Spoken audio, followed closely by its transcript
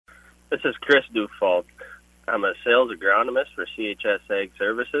This is Chris Dufault. I'm a sales agronomist for CHS Ag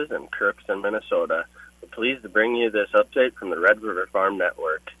Services in Crookston, Minnesota. We're pleased to bring you this update from the Red River Farm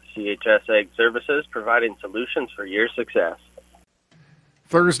Network. CHS Ag Services providing solutions for your success.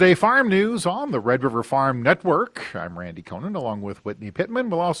 Thursday Farm News on the Red River Farm Network. I'm Randy Conan along with Whitney Pittman.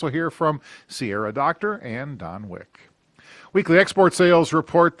 We'll also hear from Sierra Doctor and Don Wick. Weekly export sales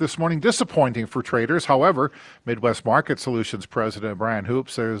report this morning disappointing for traders. However, Midwest Market Solutions President Brian Hoop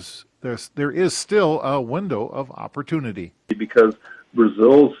says there is still a window of opportunity. Because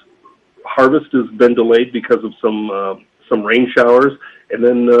Brazil's harvest has been delayed because of some rain showers, and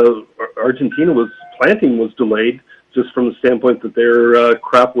then Argentina's planting was delayed just from the standpoint that their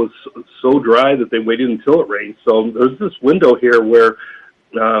crop was so dry that they waited until it rained. So there's this window here where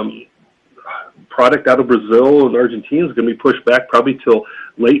product out of Brazil and Argentina is going to be pushed back probably till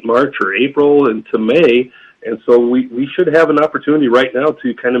late March or April into May. And so we should have an opportunity right now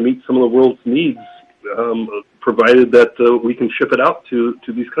to kind of meet some of the world's needs, provided that we can ship it out to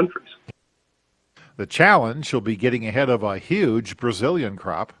these countries. The challenge will be getting ahead of a huge Brazilian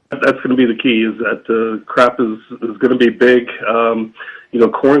crop. That's going to be the key, is that crop is going to be big.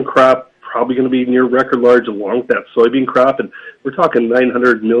 Corn crop probably going to be near record large along with that soybean crop. And we're talking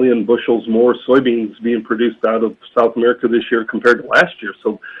 900 million bushels more soybeans being produced out of South America this year compared to last year.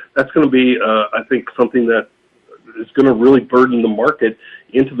 So that's going to be, I think, something that is going to really burden the market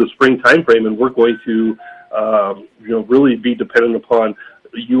into the spring time frame. And we're going to, really be dependent upon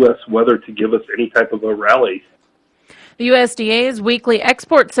U.S. weather to give us any type of a rally. The USDA's weekly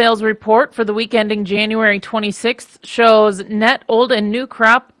export sales report for the week ending January 26th shows net old and new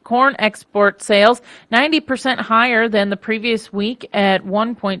crop corn export sales 90% higher than the previous week at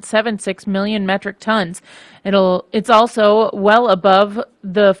 1.76 million metric tons. It's also well above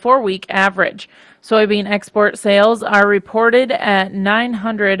the 4-week average. Soybean export sales are reported at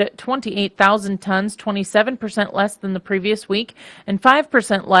 928,000 tons, 27% less than the previous week and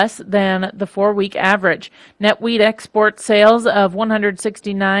 5% less than the 4-week average. Net wheat export sales of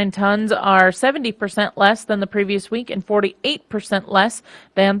 169 tons are 70% less than the previous week and 48% less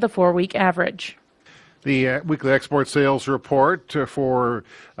than the 4-week average. The weekly export sales report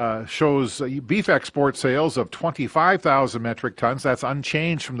shows beef export sales of 25,000 metric tons. That's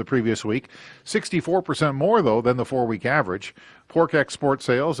unchanged from the previous week. 64% more, though, than the 4-week average. Pork export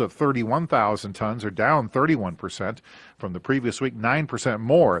sales of 31,000 tons are down 31% from the previous week, 9%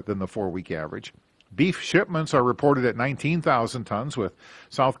 more than the 4-week average. Beef shipments are reported at 19,000 tons, with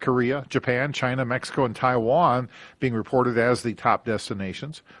South Korea, Japan, China, Mexico, and Taiwan being reported as the top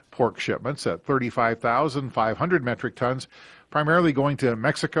destinations. Pork shipments at 35,500 metric tons, primarily going to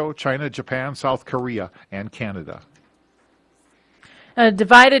Mexico, China, Japan, South Korea, and Canada. A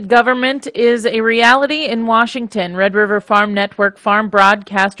divided government is a reality in Washington. Red River Farm Network farm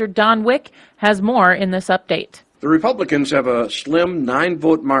broadcaster Don Wick has more in this update. The Republicans have a slim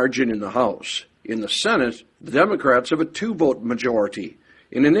 9-vote margin in the House. In the Senate, the Democrats have a 2-vote majority.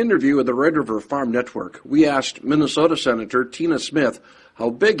 In an interview with the Red River Farm Network, we asked Minnesota Senator Tina Smith how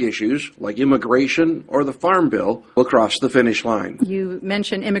big issues like immigration or the Farm Bill will cross the finish line. You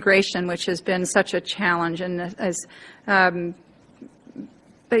mentioned immigration, which has been such a challenge, and I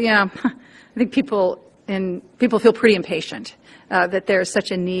think people feel pretty impatient that there's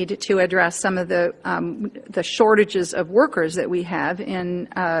such a need to address some of the shortages of workers that we have in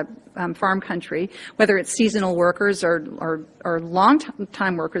farm country, whether it's seasonal workers or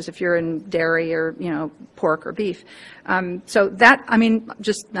long-time workers if you're in dairy or pork or beef. So that, I'm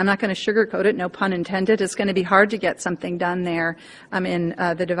not going to sugarcoat it, no pun intended. It's going to be hard to get something done there in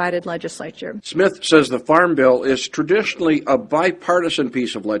the divided legislature. Smith says the Farm Bill is traditionally a bipartisan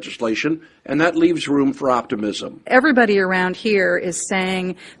piece of legislation, and that leaves room for optimism. Everybody around here is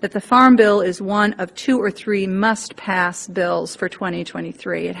saying that the Farm Bill is one of 2 or 3 must-pass bills for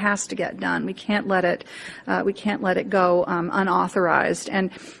 2023. It has to get done. We can't let it go unauthorized. And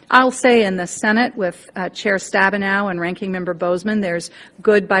I'll say in the Senate with Chair Stabenow and Ranking Member Bozeman, there's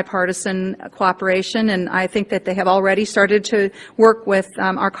good bipartisan cooperation, and I think that they have already started to work with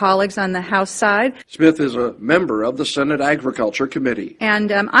our colleagues on the House side. Smith is a member of the Senate Agriculture Committee.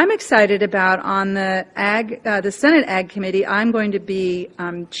 And I'm excited about on the Senate Ag Committee, I'm going to be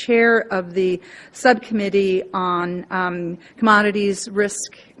chair of the subcommittee on commodities,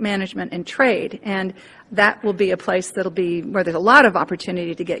 risk management, and trade. And that will be a place where there's a lot of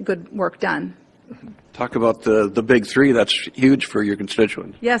opportunity to get good work done. Talk about the big three. That's huge for your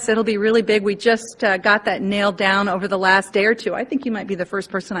constituents. Yes, it'll be really big. We just got that nailed down over the last day or two. I think you might be the first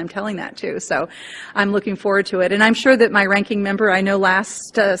person I'm telling that to, so I'm looking forward to it. And I'm sure that my ranking member, I know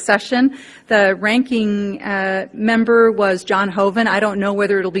last session, the ranking member was John Hoven. I don't know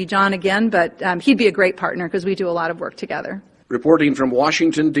whether it'll be John again, but he'd be a great partner because we do a lot of work together. Reporting from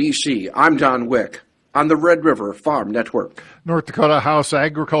Washington, D.C., I'm Don Wick on the Red River Farm Network. North Dakota House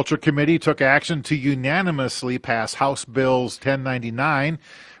Agriculture Committee took action to unanimously pass House Bills 1099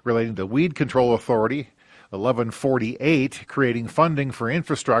 relating to Weed Control Authority, 1148 creating funding for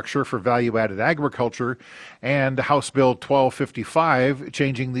infrastructure for value-added agriculture, and House Bill 1255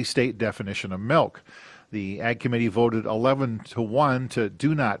 changing the state definition of milk. The Ag Committee voted 11-1 to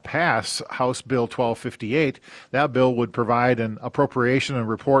do not pass House Bill 1258. That bill would provide an appropriation and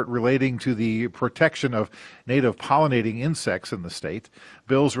report relating to the protection of native pollinating insects in the state,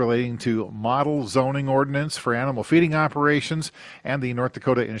 bills relating to model zoning ordinance for animal feeding operations, and the North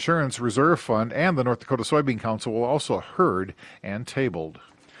Dakota Insurance Reserve Fund and the North Dakota Soybean Council were also heard and tabled.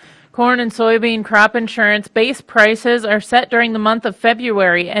 Corn and soybean crop insurance base prices are set during the month of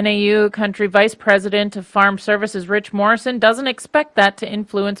February. NAU Country Vice President of Farm Services Rich Morrison doesn't expect that to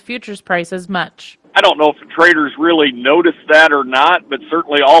influence futures prices much. I don't know if the traders really notice that or not, but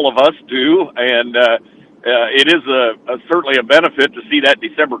certainly all of us do, and it is certainly a benefit to see that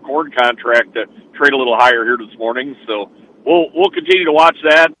December corn contract trade a little higher here this morning. So we'll continue to watch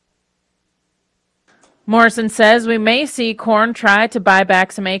that. Morrison says we may see corn try to buy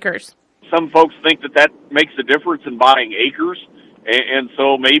back some acres. Some folks think that makes a difference in buying acres, and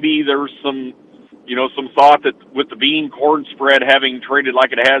so maybe there's some thought that with the bean-corn spread having traded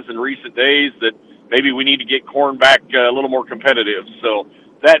like it has in recent days, that maybe we need to get corn back a little more competitive. So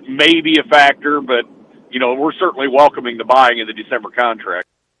that may be a factor, but we're certainly welcoming the buying in the December contract.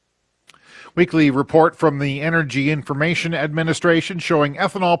 Weekly report from the Energy Information Administration showing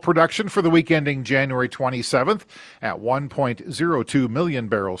ethanol production for the week ending January 27th at 1.02 million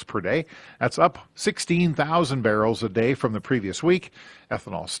barrels per day. That's up 16,000 barrels a day from the previous week.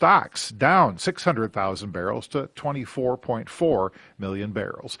 Ethanol stocks down 600,000 barrels to 24.4 million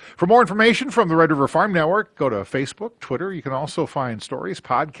barrels. For more information from the Red River Farm Network, go to Facebook, Twitter. You can also find stories,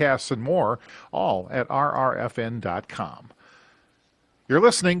 podcasts, and more, all at rrfn.com. You're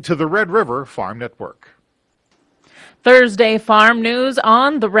listening to the Red River Farm Network. Thursday farm news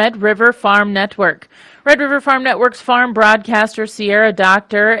on the Red River Farm Network. Red River Farm Network's farm broadcaster Sierra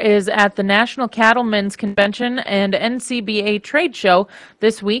Doctor is at the National Cattlemen's Convention and NCBA trade show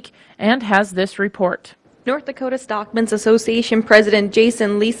this week and has this report. North Dakota Stockmen's Association President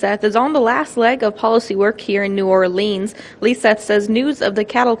Jason Liseth is on the last leg of policy work here in New Orleans. Liseth says news of the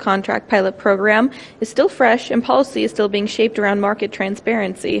cattle contract pilot program is still fresh and policy is still being shaped around market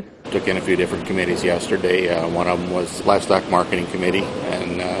transparency. Took in a few different committees yesterday. One of them was Livestock Marketing Committee,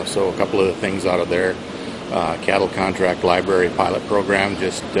 and so a couple of the things out of there. Cattle Contract Library pilot program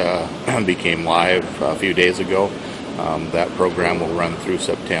just became live a few days ago. That program will run through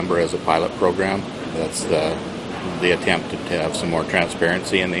September as a pilot program. That's the attempt to have some more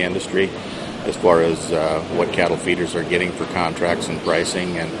transparency in the industry as far as what cattle feeders are getting for contracts and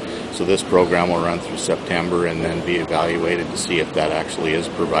pricing. And so this program will run through September and then be evaluated to see if that actually is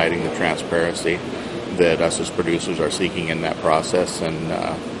providing the transparency that us as producers are seeking in that process,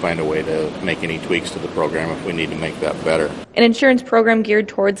 and find a way to make any tweaks to the program if we need to make that better. An insurance program geared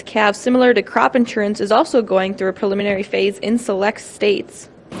towards calves similar to crop insurance is also going through a preliminary phase in select states.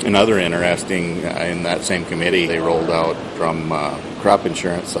 Another interesting, in that same committee, they rolled out from crop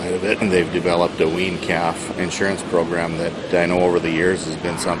insurance side of it, and they've developed a wean calf insurance program that I know over the years has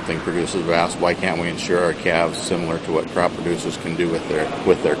been something producers have asked, why can't we insure our calves similar to what crop producers can do with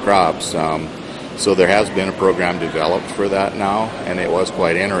their crops? So there has been a program developed for that now, and it was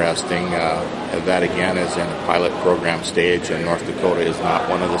quite interesting. That again is in a pilot program stage, and North Dakota is not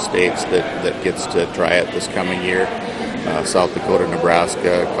one of the states that gets to try it this coming year. South Dakota,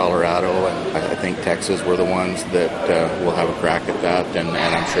 Nebraska, Colorado, and I think Texas were the ones that will have a crack at that, and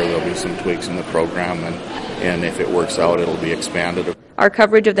I'm sure there'll be some tweaks in the program, and if it works out, it'll be expanded. Our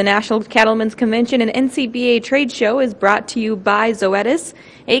coverage of the National Cattlemen's Convention and NCBA trade show is brought to you by Zoetis,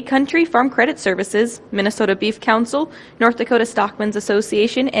 8 Country Farm Credit Services, Minnesota Beef Council, North Dakota Stockmen's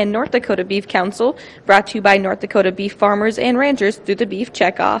Association, and North Dakota Beef Council, brought to you by North Dakota beef farmers and ranchers through the Beef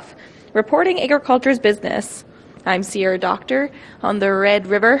Checkoff. Reporting agriculture's business, I'm Sierra Doctor on the Red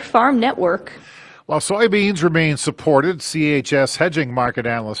River Farm Network. While soybeans remain supported, CHS hedging market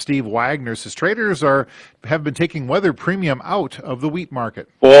analyst Steve Wagner says traders have been taking weather premium out of the wheat market.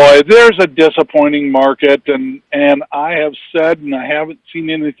 Boy, there's a disappointing market, and I have said, and I haven't seen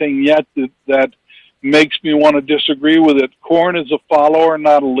anything yet that makes me want to disagree with it. Corn is a follower,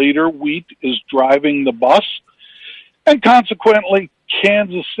 not a leader. Wheat is driving the bus. And consequently,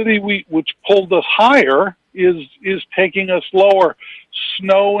 Kansas City wheat, which pulled us higher, is taking us lower.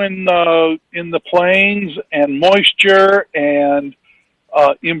 Snow in the plains and moisture and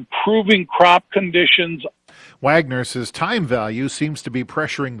improving crop conditions. Wagner says time value seems to be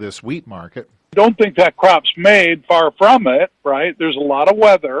pressuring this wheat market. Don't think that crop's made, far from it, right? There's a lot of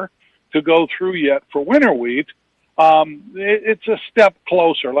weather to go through yet for winter wheat. It's a step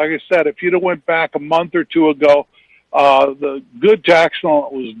closer. Like I said, if you'd have went back a month or two ago, the good tax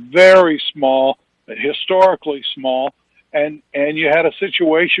allowance was very small, historically small, and you had a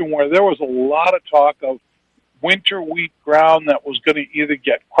situation where there was a lot of talk of winter wheat ground that was going to either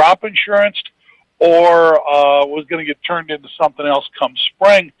get crop insurance or was going to get turned into something else come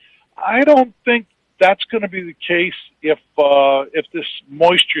spring. I don't think that's going to be the case if this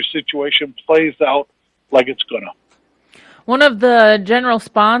moisture situation plays out like it's going to. One of the general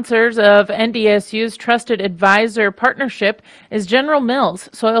sponsors of NDSU's Trusted Advisor Partnership is General Mills.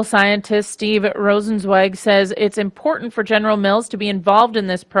 Soil scientist Steve Rosenzweig says it's important for General Mills to be involved in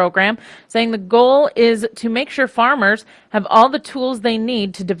this program, saying the goal is to make sure farmers have all the tools they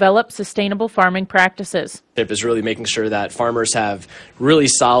need to develop sustainable farming practices. Is really making sure that farmers have really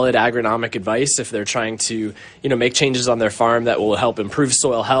solid agronomic advice if they're trying to, make changes on their farm that will help improve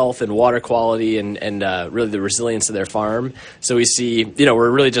soil health and water quality and really the resilience of their farm. So we see, we're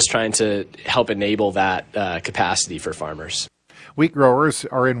really just trying to help enable that capacity for farmers. Wheat growers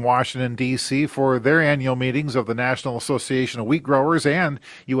are in Washington, D.C. for their annual meetings of the National Association of Wheat Growers and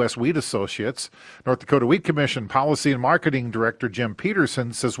U.S. Wheat Associates. North Dakota Wheat Commission Policy and Marketing Director Jim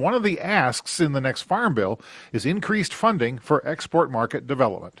Peterson says one of the asks in the next Farm Bill is increased funding for export market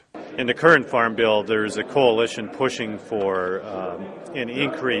development. In the current Farm Bill, there's a coalition pushing for an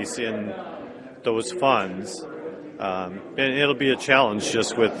increase in those funds. And it'll be a challenge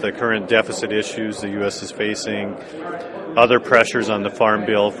just with the current deficit issues the U.S. is facing, other pressures on the Farm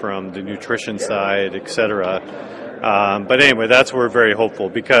Bill from the nutrition side, et cetera. But anyway, that's where we're very hopeful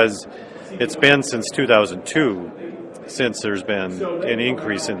because it's been since 2002 since there's been an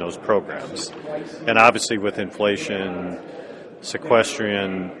increase in those programs. And obviously with inflation,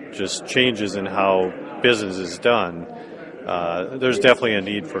 sequestration, just changes in how business is done, there's definitely a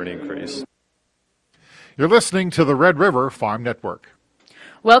need for an increase. You're listening to the Red River Farm Network.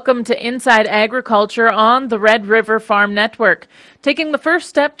 Welcome to Inside Agriculture on the Red River Farm Network. Taking the first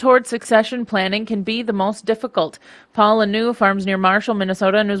step towards succession planning can be the most difficult. Paul Lanoux farms near Marshall,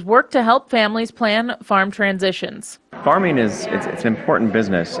 Minnesota, and has worked to help families plan farm transitions. Farming it's an important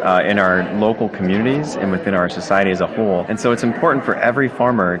business in our local communities and within our society as a whole. And so it's important for every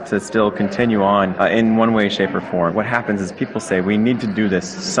farmer to still continue on in one way, shape, or form. What happens is people say, we need to do this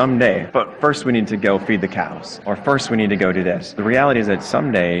someday, but first we need to go feed the cows, or first we need to go do this. The reality is that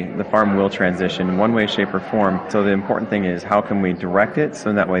someday the farm will transition in one way, shape, or form. So the important thing is how can we direct it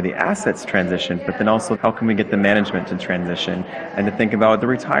so that way the assets transition, but then also how can we get the management to transition and to think about the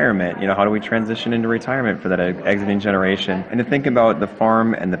retirement. How do we transition into retirement for that exiting generation, and to think about the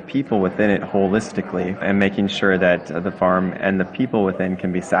farm and the people within it holistically and making sure that the farm and the people within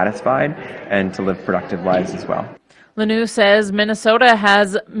can be satisfied and to live productive lives as well. Lanoux says Minnesota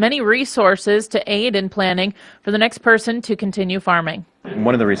has many resources to aid in planning for the next person to continue farming.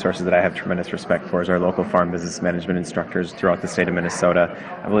 One of the resources that I have tremendous respect for is our local farm business management instructors throughout the state of Minnesota.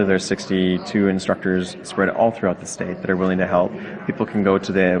 I believe there's 62 instructors spread all throughout the state that are willing to help. People can go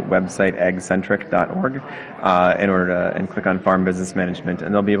to the website agcentric.org in order to and click on farm business management,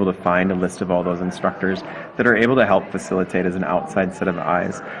 and they'll be able to find a list of all those instructors that are able to help facilitate as an outside set of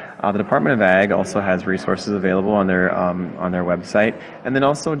eyes. The Department of Ag also has resources available on their website, and then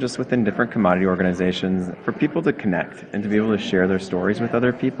also just within different commodity organizations for people to connect and to be able to share their stories with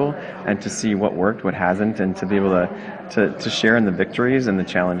other people and to see what worked, what hasn't, and to be able to share in the victories and the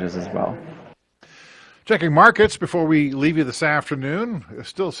challenges as well. Checking markets before we leave you this afternoon.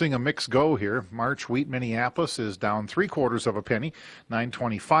 Still seeing a mix go here. March wheat Minneapolis is down 3/4 of a penny,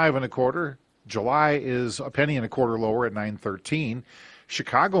 $9.25 1/4. July is a penny and a quarter lower at $9.13.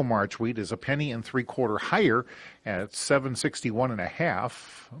 Chicago March wheat is a penny and 3/4 higher at $7.61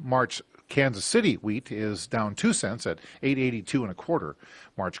 1/2. March Kansas City wheat is down 2 cents at $8.82 1/4.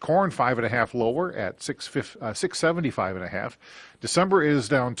 March corn 5 1/2 lower at $6.75 1/2. December is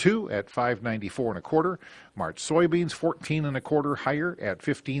down 2 at $5.94 1/4. March soybeans 14 1/4 higher at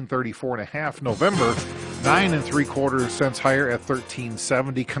 $15.34 1/2. November 9 3/4 cents higher at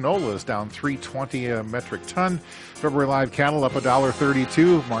 $13.70. Canola is down $3.20 a metric ton. February live cattle up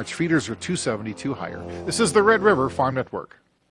 $1.32. March feeders are $2.72 higher. This is the Red River Farm Network.